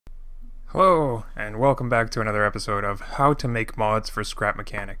Hello, and welcome back to another episode of How to Make Mods for Scrap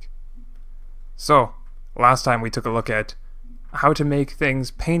Mechanic. So, last time we took a look at how to make things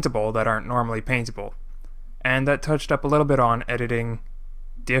paintable that aren't normally paintable, and that touched up a little bit on editing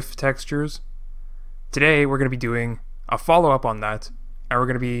diff textures. Today we're going to be doing a follow-up on that, and we're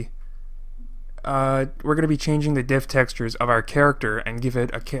going to be changing the diff textures of our character and give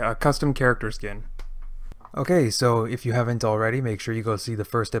it a custom character skin. Okay, so if you haven't already, make sure you go see the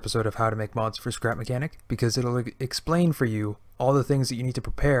first episode of How to Make Mods for Scrap Mechanic, because it'll explain for you all the things that you need to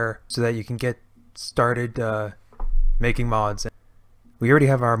prepare so that you can get started making mods. We already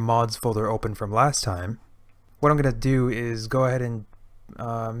have our mods folder open from last time. What I'm going to do is go ahead and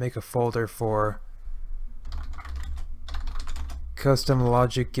make a folder for custom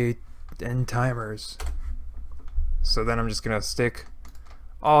logic gate and timers. So then I'm just going to stick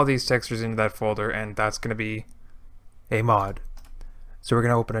all these textures into that folder, and that's going to be a mod. So we're going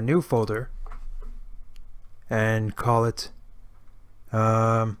to open a new folder and call it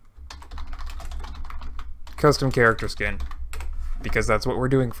custom character skin, because that's what we're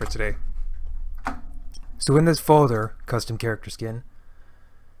doing for today. So in this folder, custom character skin,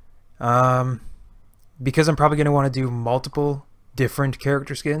 because I'm probably going to want to do multiple different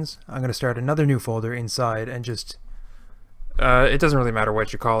character skins, I'm going to start another new folder inside and just it doesn't really matter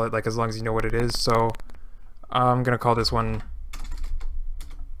what you call it, like, as long as you know what it is. So I'm gonna call this one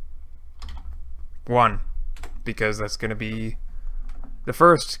 1, because that's gonna be the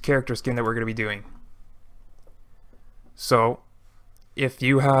first character skin that we're gonna be doing. So if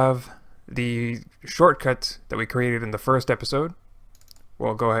you have the shortcut that we created in the first episode,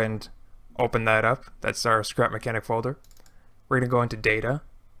 we'll go ahead and open that up. That's our Scrap Mechanic folder. We're gonna go into Data,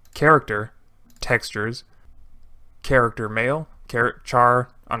 Character, Textures, Character Male, char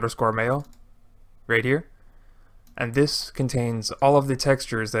underscore male, right here. And this contains all of the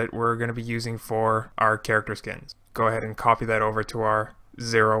textures that we're going to be using for our character skins. Go ahead and copy that over to our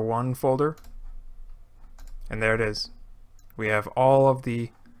 01 folder. And there it is. We have all of the...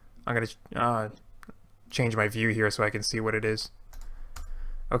 I'm going to change my view here so I can see what it is.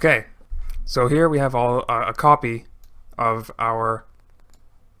 Okay, so here we have a copy of our...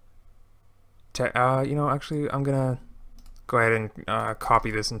 actually, I'm gonna go ahead and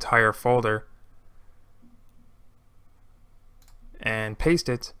copy this entire folder and paste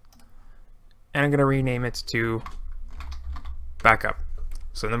it, and I'm gonna rename it to backup.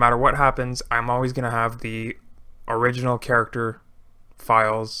 So no matter what happens, I'm always gonna have the original character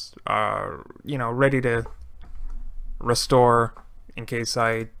files, ready to restore in case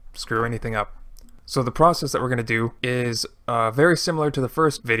I screw anything up. So the process that we're gonna do is very similar to the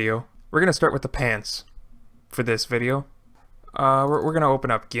first video. We're going to start with the pants for this video. We're going to open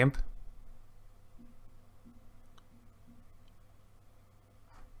up GIMP.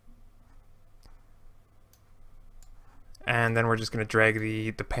 And then we're just going to drag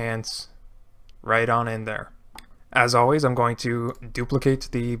the pants right on in there. As always, I'm going to duplicate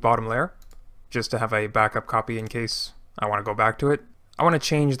the bottom layer just to have a backup copy in case I want to go back to it. I want to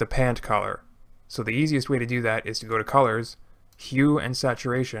change the pant color. So the easiest way to do that is to go to Colors, Hue and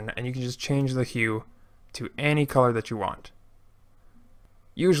Saturation, and you can just change the hue to any color that you want.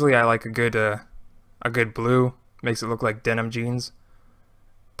 Usually I like a good blue, makes it look like denim jeans,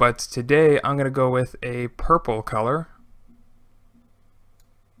 but today I'm gonna go with a purple color.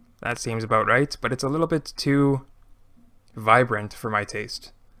 That seems about right, but it's a little bit too vibrant for my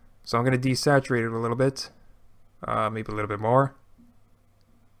taste, so I'm gonna desaturate it a little bit, maybe a little bit more.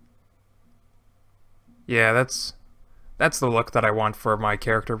 Yeah, that's the look that I want for my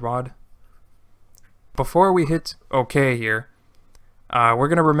character mod. Before we hit OK here, we're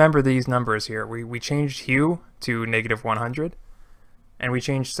going to remember these numbers here. We changed hue to -100, and we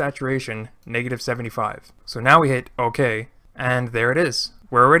changed saturation -75. So now we hit OK, and there it is.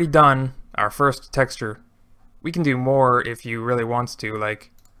 We're already done our first texture. We can do more if you really want to,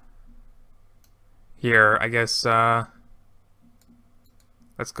 like here, I guess,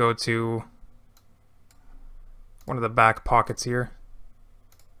 let's go to one of the back pockets here.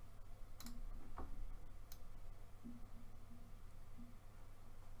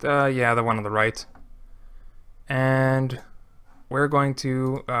 Yeah, the one on the right. And we're going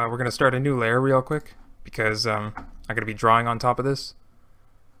to start a new layer real quick, because I'm going to be drawing on top of this.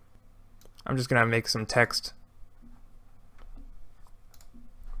 I'm just going to make some text.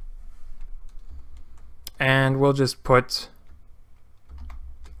 And we'll just put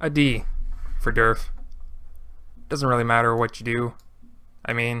a D for Durf. Doesn't really matter what you do.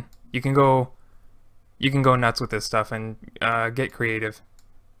 I mean, you can go nuts with this stuff and get creative.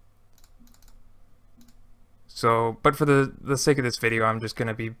 So, but for the sake of this video, I'm just going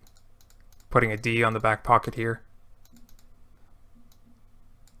to be putting a D on the back pocket here.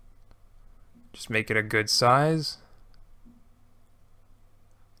 Just make it a good size.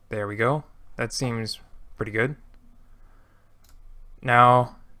 There we go. That seems pretty good.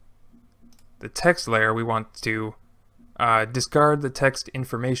 Now, the text layer, we want to discard the text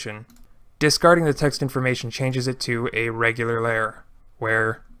information. Discarding the text information changes it to a regular layer,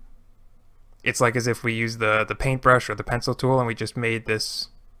 where it's like as if we use the paintbrush or the pencil tool and we just made this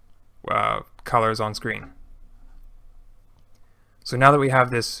colors on screen. So now that we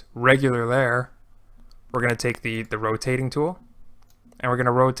have this regular layer, we're going to take the rotating tool and we're going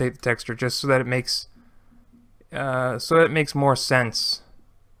to rotate the texture just so that it makes more sense.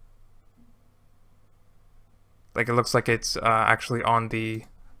 Like it looks like it's actually on the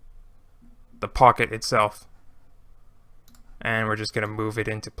pocket itself. And we're just going to move it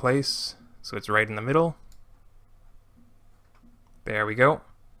into place so it's right in the middle. There we go.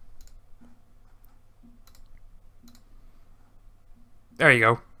 There you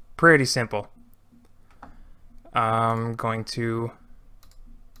go. Pretty simple. I'm going to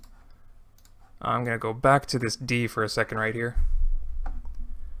go back to this D for a second right here.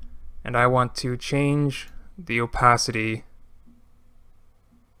 And I want to change the opacity.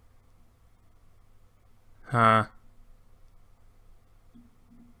 Yeah,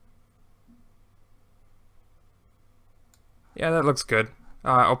 that looks good.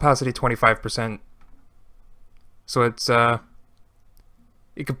 Opacity 25%. So it's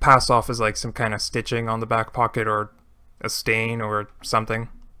it could pass off as like some kind of stitching on the back pocket or a stain or something.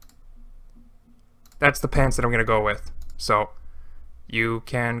 That's the pants that I'm gonna go with. So you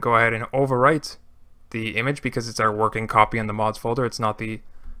can go ahead and overwrite the image because it's our working copy in the mods folder. It's not the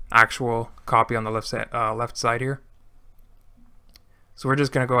actual copy on the left side here. So we're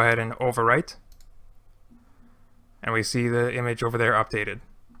just gonna go ahead and overwrite. And we see the image over there updated.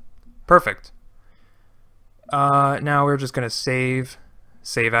 Perfect. Now we're just going to save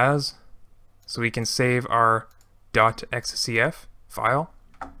as, so we can save our .xcf file,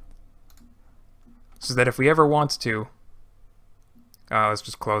 so that if we ever want to, let's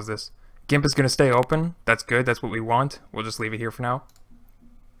just close this. GIMP is going to stay open. That's good. That's what we want. We'll just leave it here for now.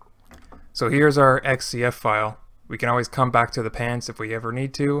 So here's our XCF file. We can always come back to the pants if we ever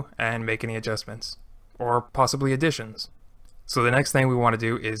need to and make any adjustments, or possibly additions. So the next thing we want to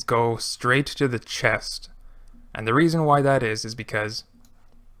do is go straight to the chest. And the reason why that is because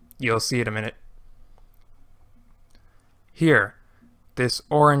you'll see in a minute. Here, this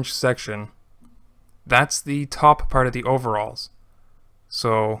orange section, that's the top part of the overalls.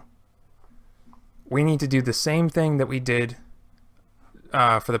 So we need to do the same thing that we did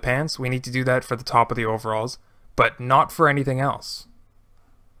for the pants. We need to do that for the top of the overalls, but not for anything else.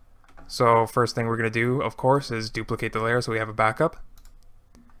 So first thing we're going to do, of course, is duplicate the layer so we have a backup.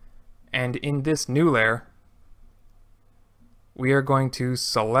 And in this new layer, we are going to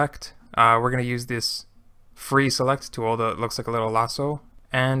select, we're going to use this free select tool that looks like a little lasso,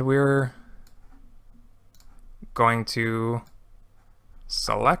 and we're going to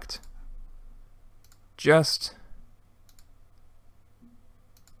select just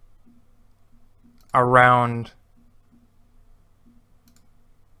around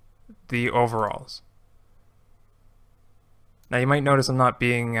the overalls. Now you might notice I'm not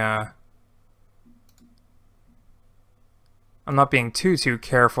being too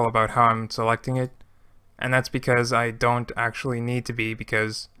careful about how I'm selecting it, and that's because I don't actually need to be,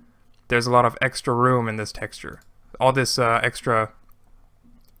 because there's a lot of extra room in this texture. All this extra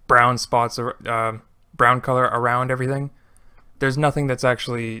brown spots, brown color around everything, there's nothing that's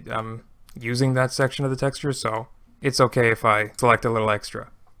actually using that section of the texture, so it's okay if I select a little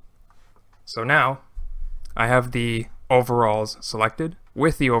extra. So now I have the overalls selected.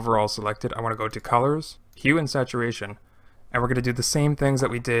 With the overalls selected, I want to go to colors, hue and saturation, and we're going to do the same things that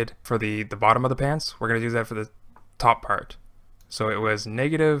we did for the bottom of the pants. We're going to do that for the top part. So it was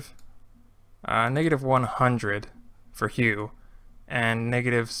negative 100 for hue and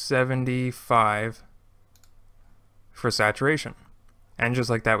negative 75 for saturation. And just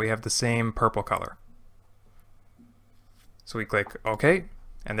like that, we have the same purple color. So we click OK,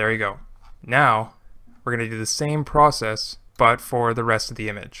 and there you go. Now we're going to do the same process, but for the rest of the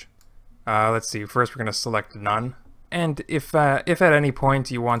image. Let's see, first we're going to select none. And if at any point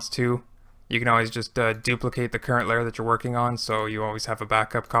you want to, you can always just duplicate the current layer that you're working on, so you always have a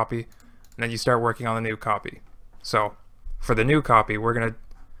backup copy, and then you start working on the new copy. So for the new copy, we're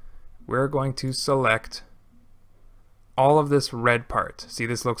going to select all of this red part. See,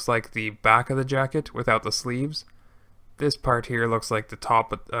 this looks like the back of the jacket without the sleeves. This part here looks like the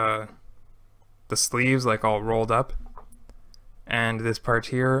top of the sleeves, like all rolled up. And this part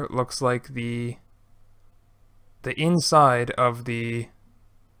here looks like the inside of the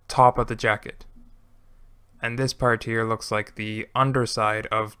top of the jacket. And this part here looks like the underside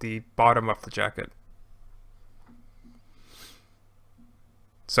of the bottom of the jacket.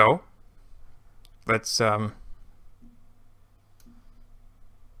 So, let's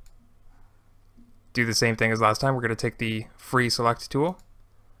do the same thing as last time. We're going to take the free select tool,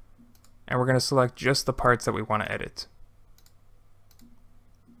 and we're going to select just the parts that we want to edit.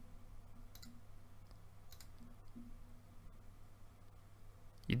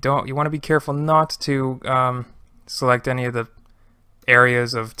 You want to be careful not to select any of the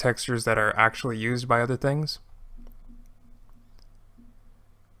areas of textures that are actually used by other things.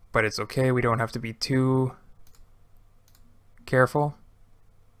 But it's okay, we don't have to be too careful.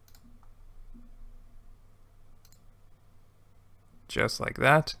 Just like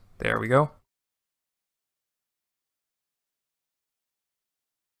that. There we go.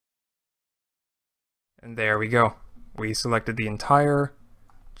 And there we go. We selected the entire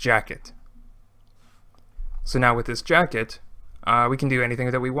jacket. So now with this jacket, we can do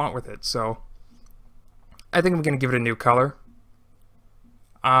anything that we want with it. So I think I'm going to give it a new color.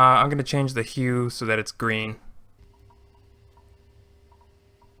 I'm going to change the hue so that it's green.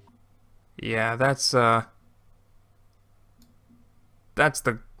 Yeah, that's the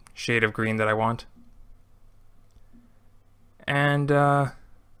shade of green that I want. And I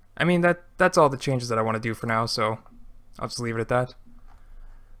mean that's all the changes that I want to do for now, so I'll just leave it at that.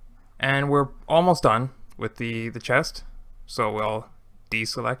 And we're almost done with the chest, so we'll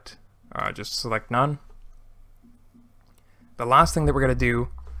deselect, just select none. The last thing that we're gonna do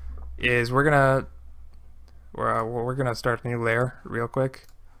is we're gonna start a new layer real quick,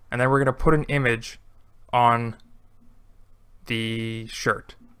 and then we're gonna put an image on the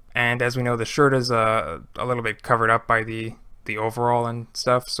shirt. And as we know, the shirt is a little bit covered up by the overall and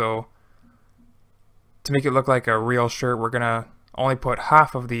stuff, so to make it look like a real shirt, we're gonna only put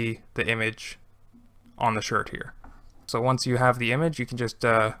half of the image on the shirt here. So once you have the image, you can just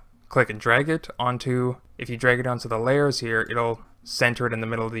click and drag it onto, if you drag it onto the layers here, it'll center it in the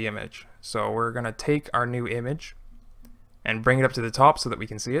middle of the image. So we're gonna take our new image and bring it up to the top so that we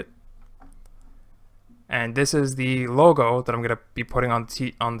can see it. And this is the logo that I'm gonna be putting on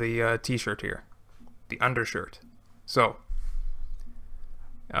the t-shirt here, the undershirt. So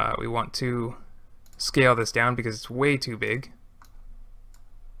we want to scale this down because it's way too big,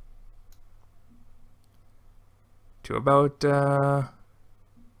 to about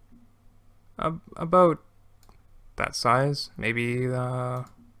that size, maybe. There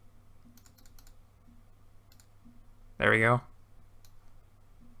we go.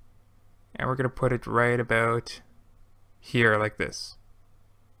 And we're gonna put it right about here, like this,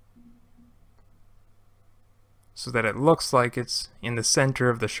 so that it looks like it's in the center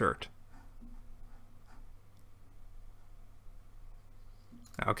of the shirt.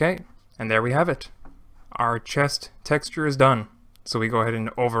 Okay, and there we have it. Our chest texture is done. So we go ahead and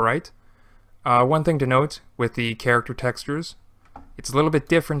overwrite. One thing to note with the character textures, it's a little bit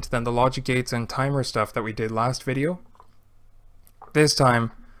different than the logic gates and timer stuff that we did last video. This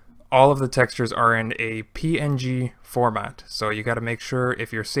time, all of the textures are in a PNG format. So you got to make sure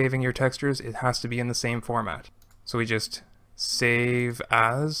if you're saving your textures, it has to be in the same format. So we just save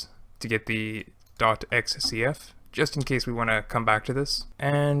as to get the .xcf, just in case we want to come back to this.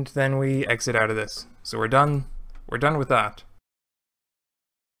 And then we exit out of this. So we're done with that.